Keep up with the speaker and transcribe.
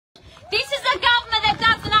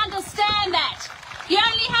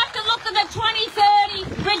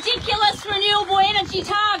ridiculous renewable energy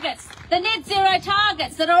targets, the net zero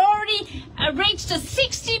targets that are already reached a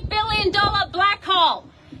 $60 billion black hole.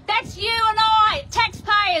 That's you and I,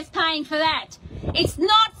 taxpayers, paying for that. It's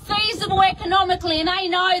not feasible economically, and they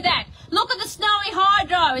know that. Look at the Snowy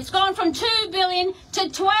Hydro. It's gone from $2 billion to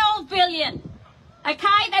 $12 billion.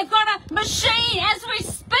 Okay, they've got a machine, as we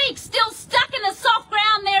speak, still stuck in the soft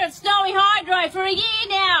ground there at Snowy Hydro for a year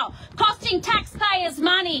now, costing taxpayers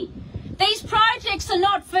money. These projects are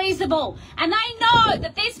not feasible, and they know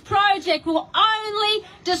that this project will only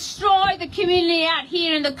destroy the community out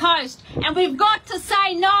here in the coast, and we've got to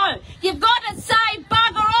say no. You've got to say